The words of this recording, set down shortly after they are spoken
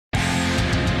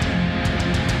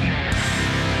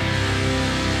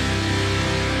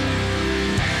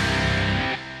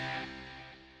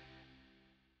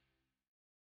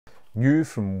New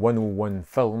from 101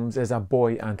 Films is A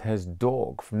Boy and His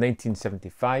Dog from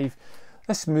 1975.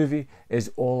 This movie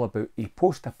is all about a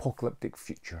post-apocalyptic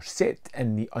future set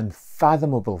in the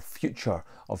unfathomable future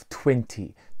of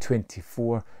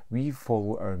 2024. We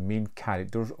follow our main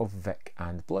characters of Vic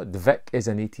and Blood. Vic is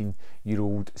an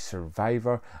 18-year-old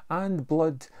survivor and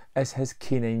Blood is his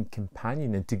canine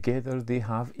companion, and together they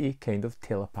have a kind of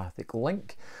telepathic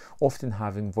link, often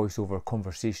having voiceover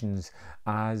conversations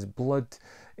as Blood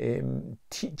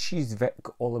teaches Vic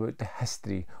all about the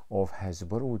history of his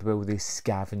world while they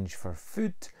scavenge for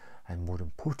food and, more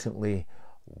importantly,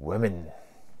 women.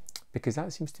 Because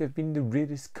that seems to have been the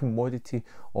rarest commodity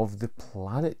of the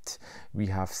planet. We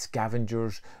have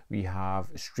scavengers, we have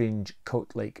strange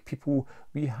cult-like people,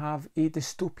 we have a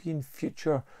dystopian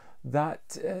future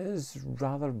that is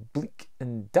rather bleak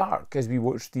and dark as we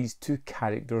watch these two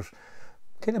characters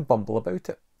kind of bumble about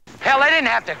it. Hell, they didn't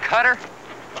have to cut her.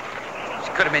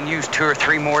 She could have been used 2 or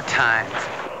 3 more times.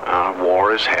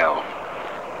 War is hell.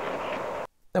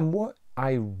 And what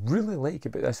I really like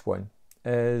about this one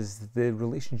is the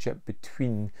relationship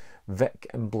between Vic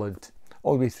and Blood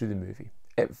all the way through the movie.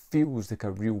 It feels like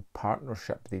a real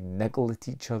partnership. They niggle at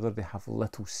each other, they have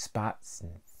little spats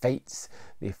and fights,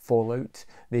 they fall out,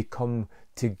 they come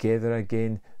together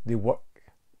again, they work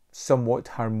somewhat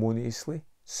harmoniously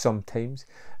sometimes,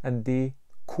 and they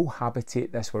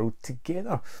cohabitate this world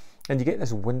together. And you get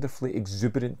this wonderfully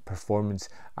exuberant performance,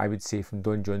 I would say, from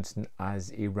Don Johnson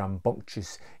as a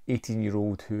rambunctious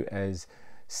 18-year-old who is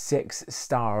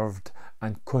sex-starved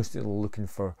and constantly looking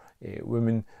for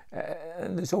women.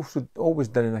 And it's also always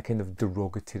done in a kind of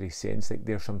derogatory sense, like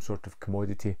they're some sort of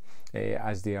commodity,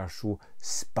 as they are so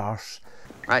sparse.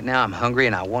 Right now I'm hungry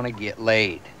and I want to get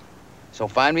laid. So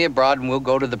find me abroad and we'll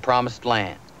go to the promised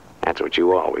land. That's what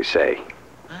you always say.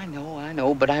 I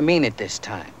know, but I mean it this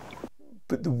time.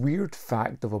 But the weird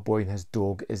fact of A Boy and His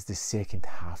Dog is the second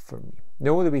half for me.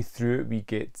 Now, all the way through it, we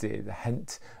get the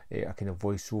hint, a kind of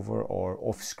voiceover or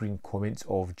off-screen comments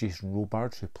of Jason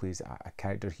Robards, who plays a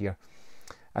character here,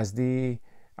 as they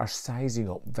are sizing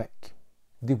up Vic.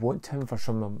 They want him for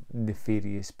some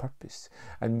nefarious purpose.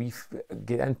 And we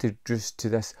get introduced to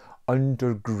this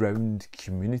underground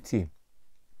community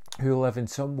who live in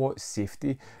somewhat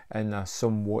safety in a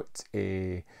somewhat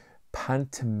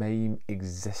pantomime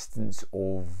existence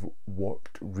of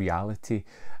warped reality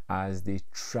as they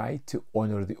try to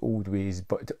honour the old ways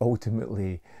but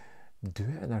ultimately do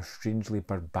it in a strangely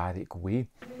barbaric way.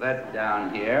 Let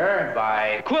down here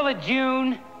by Quilla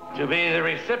June to be the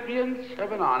recipients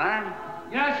of an honor.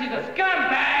 You know, she's a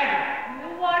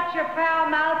scumbag! You watch your foul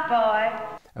mouth,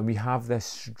 boy. And we have this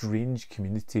strange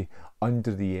community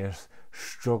under the earth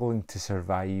struggling to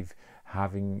survive,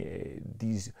 having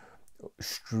these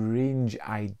strange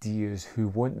ideas, who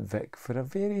want Vic for a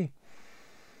very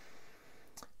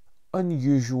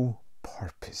unusual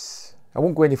purpose. I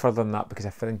won't go any further than that because I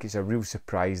think it's a real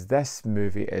surprise. This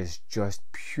movie is just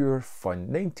pure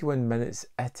fun. 91 minutes,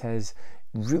 it is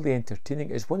really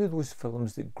entertaining. It's one of those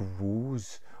films that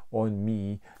grows on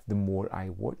me the more I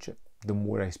watch it. The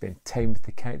more I spend time with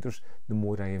the characters, the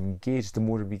more I am engaged, the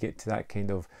more we get to that kind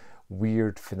of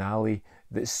weird finale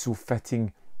that's so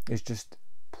fitting. It's just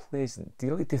pleasant. Do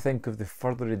you like to think of the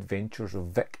further adventures of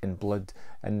Vic and Blood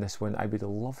in this one? I would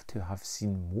love to have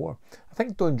seen more. I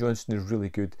think Don Johnson is really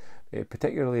good,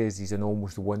 particularly as he's an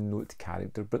almost one-note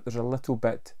character, but there's a little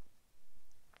bit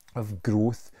of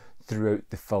growth throughout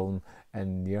the film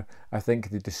in there. I think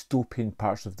the dystopian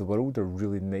parts of the world are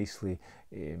really nicely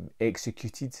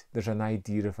executed. There's an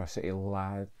idea of a sort of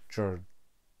larger,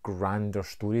 grander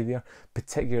story there,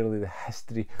 particularly the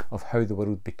history of how the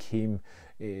world became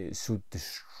so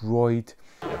destroyed.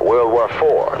 World War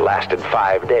IV lasted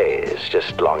 5 days,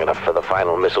 just long enough for the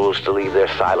final missiles to leave their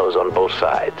silos on both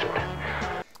sides.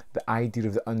 The idea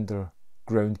of the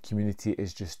underground community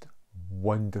is just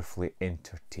wonderfully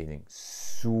entertaining.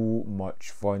 So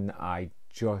much fun. I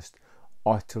just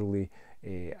utterly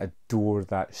adore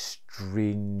that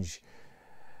strange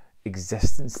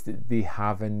existence that they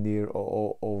have in there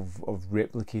of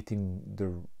replicating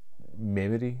their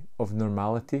memory of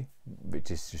normality,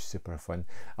 which is just super fun.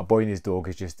 A Boy and His Dog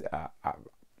is just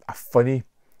a funny,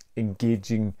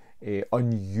 engaging,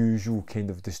 unusual kind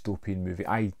of dystopian movie.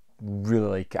 I really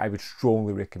like it. I would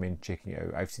strongly recommend checking it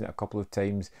out. I've seen it a couple of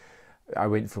times. I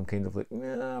went from kind of like,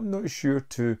 I'm not sure,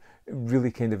 to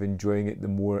really kind of enjoying it the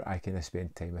more I kind of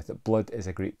spend time with it. Blood is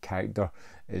a great character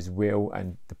as well,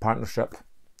 and the partnership,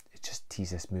 it just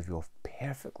tees this movie off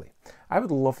perfectly. I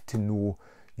would love to know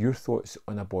your thoughts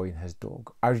on A Boy and His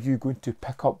Dog. Are you going to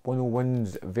pick up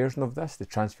 101's version of this? The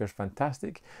transfer's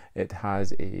fantastic. It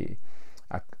has a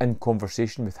in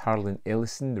conversation with Harlan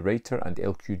Ellison, the writer, and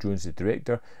L.Q. Jones, the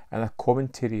director, and a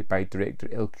commentary by director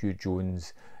L.Q.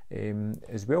 Jones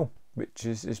as well, which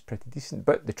is pretty decent.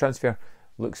 But the transfer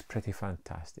looks pretty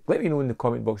fantastic. Let me know in the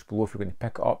comment box below if you're going to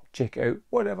pick it up, check it out,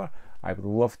 whatever. I would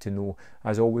love to know.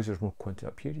 As always, there's more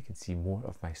content up here. You can see more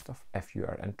of my stuff if you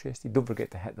are interested. Don't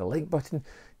forget to hit the like button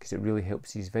because it really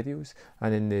helps these videos.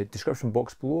 And in the description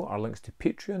box below are links to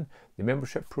Patreon, the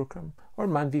membership program, or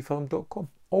manvfilm.com.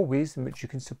 All ways in which you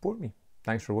can support me.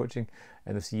 Thanks for watching,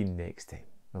 and I'll see you next time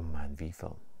on Man v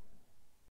Film.